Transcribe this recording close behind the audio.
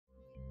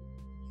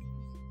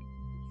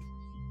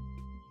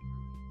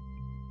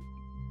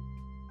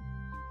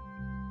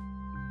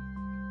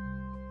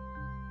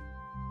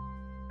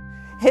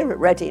Here at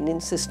Reading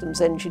in Systems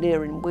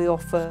Engineering we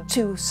offer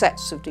two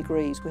sets of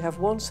degrees. We have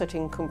one set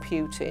in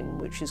computing,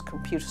 which is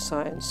Computer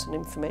Science and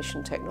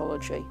Information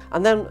Technology,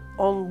 and then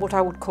on what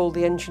I would call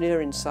the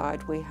engineering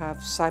side we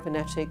have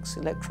Cybernetics,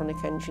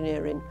 Electronic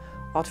Engineering,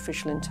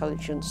 Artificial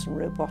Intelligence and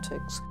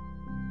Robotics.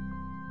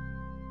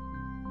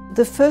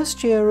 The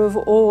first year of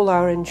all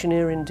our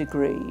engineering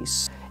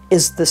degrees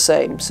is the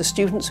same, so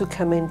students who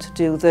come in to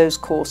do those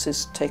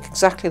courses take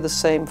exactly the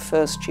same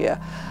first year,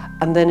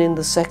 and then in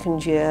the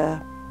second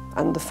year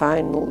and the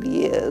final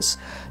years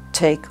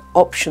take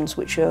options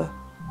which are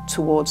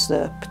towards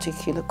their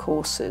particular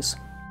courses.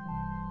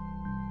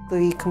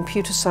 The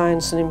Computer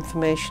Science and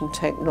Information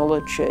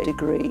Technology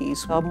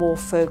degrees are more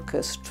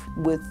focused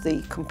with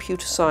the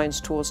computer science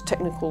towards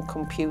technical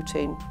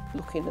computing,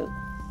 looking at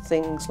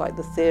things like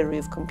the theory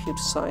of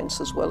computer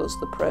science as well as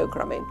the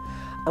programming,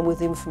 and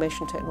with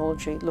information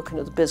technology looking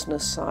at the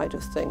business side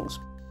of things.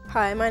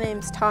 Hi, my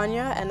name's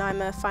Tanya and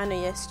I'm a final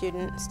year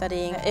student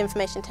studying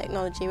information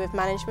technology with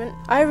management.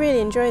 I really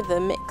enjoy the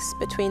mix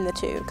between the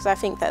two because I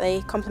think that they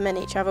complement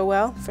each other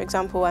well. For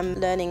example, I'm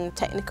learning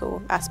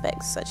technical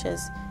aspects such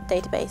as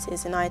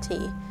databases and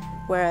IT,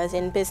 whereas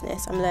in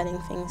business I'm learning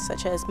things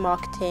such as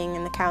marketing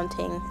and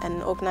accounting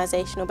and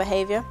organisational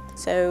behaviour.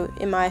 So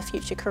in my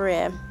future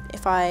career,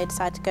 if I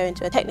decide to go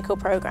into a technical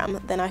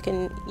programme, then I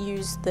can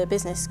use the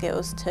business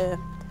skills to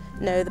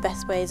know the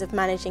best ways of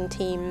managing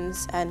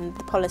teams and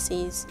the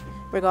policies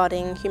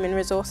regarding human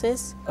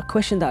resources. A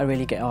question that I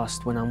really get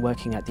asked when I'm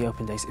working at the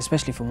Open Days,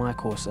 especially for my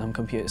course,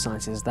 Computer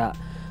Science, is that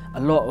a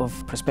lot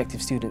of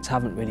prospective students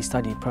haven't really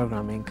studied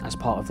programming as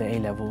part of their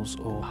A-levels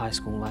or high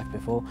school life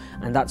before,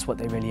 and that's what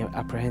they're really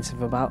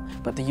apprehensive about.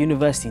 But the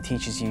university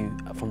teaches you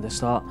from the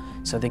start,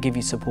 so they give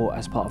you support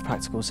as part of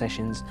practical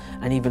sessions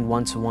and even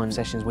one-to-one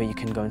sessions where you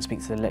can go and speak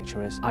to the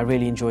lecturers. I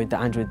really enjoyed the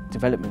Android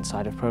development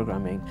side of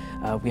programming.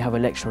 We have a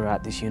lecturer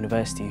at this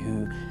university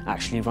who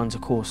actually runs a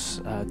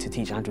course to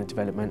teach Android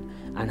development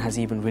and has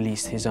even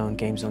released his own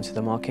games onto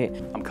the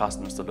market. I'm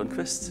Carsten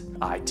Lundqvist.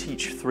 I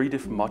teach 3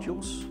 different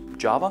modules: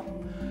 Java,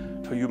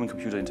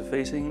 human-computer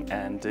interfacing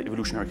and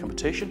evolutionary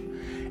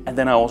computation. And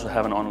then I also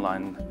have an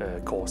online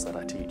course that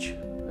I teach,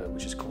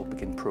 which is called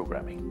Begin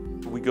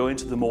Programming. We go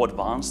into the more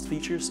advanced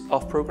features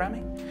of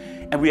programming,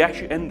 and we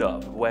actually end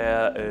up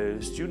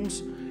where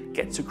students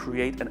get to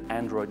create an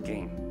Android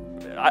game.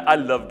 I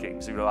love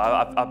games. You know,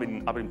 I've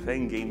been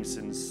playing games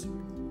since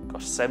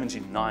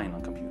 79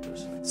 on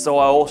computers. So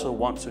I also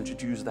want to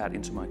introduce that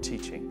into my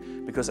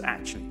teaching, because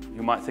actually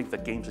you might think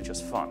that games are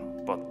just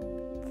fun, but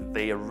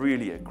they are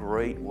really a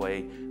great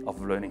way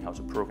of learning how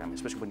to program,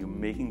 especially when you're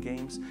making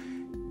games.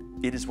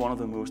 It is one of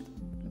the most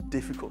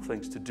difficult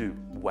things to do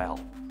well.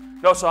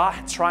 No, so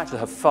I try to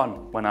have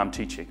fun when I'm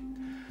teaching,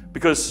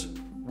 because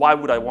why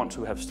would I want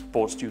to have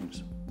bored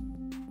students?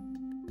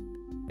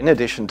 In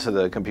addition to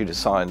the computer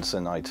science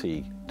and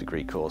IT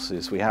degree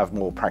courses, we have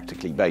more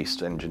practically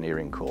based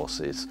engineering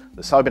courses.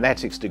 The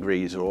cybernetics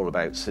degrees are all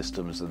about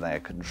systems and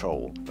their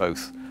control,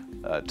 both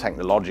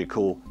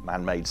technological,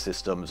 man-made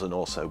systems and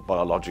also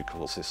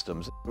biological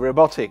systems.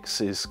 Robotics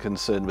is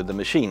concerned with the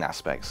machine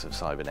aspects of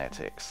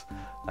cybernetics,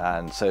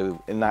 and so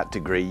in that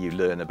degree you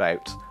learn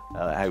about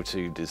how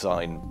to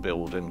design,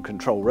 build and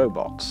control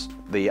robots.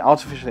 The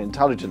artificial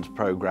intelligence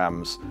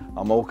programs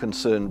are more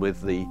concerned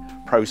with the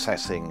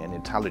processing and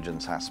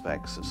intelligence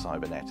aspects of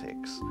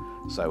cybernetics,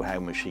 so how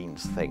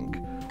machines think.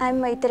 I'm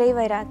Maitreyi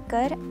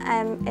Vairakkar.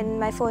 I'm in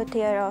my 4th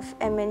year of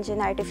M.Eng in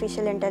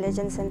Artificial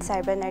Intelligence and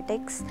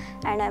Cybernetics,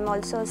 and I'm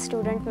also a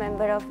student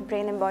member of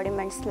Brain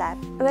Embodiments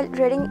Lab. Well,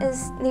 Reading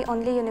is the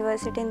only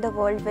university in the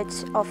world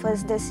which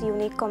offers this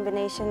unique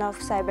combination of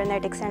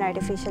cybernetics and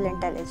artificial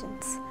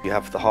intelligence. You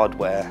have the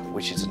hardware,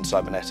 which is in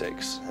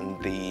cybernetics,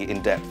 and the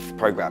in-depth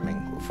programming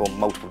for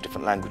multiple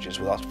different languages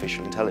with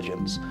artificial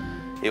intelligence.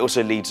 It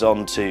also leads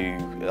on to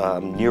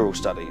neural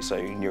studies,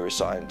 so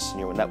neuroscience,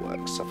 neural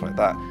networks, stuff like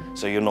that.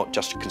 So you're not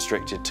just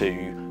constricted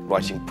to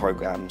writing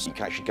programs, you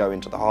can actually go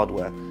into the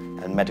hardware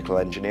and medical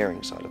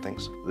engineering side of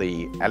things.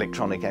 The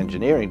electronic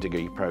engineering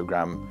degree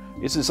program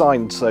is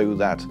designed so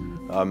that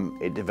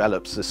it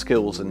develops the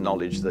skills and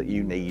knowledge that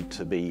you need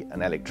to be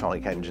an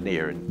electronic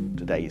engineer in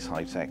today's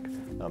high-tech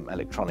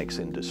electronics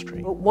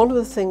industry. One of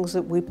the things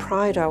that we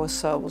pride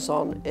ourselves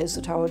on is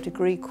that our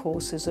degree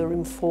courses are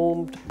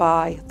informed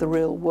by the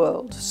real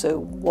world, so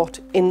what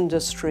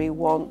industry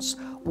wants,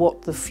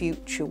 what the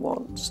future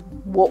wants.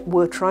 What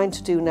we're trying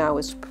to do now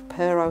is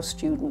prepare our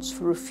students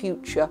for a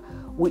future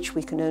which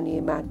we can only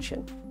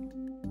imagine.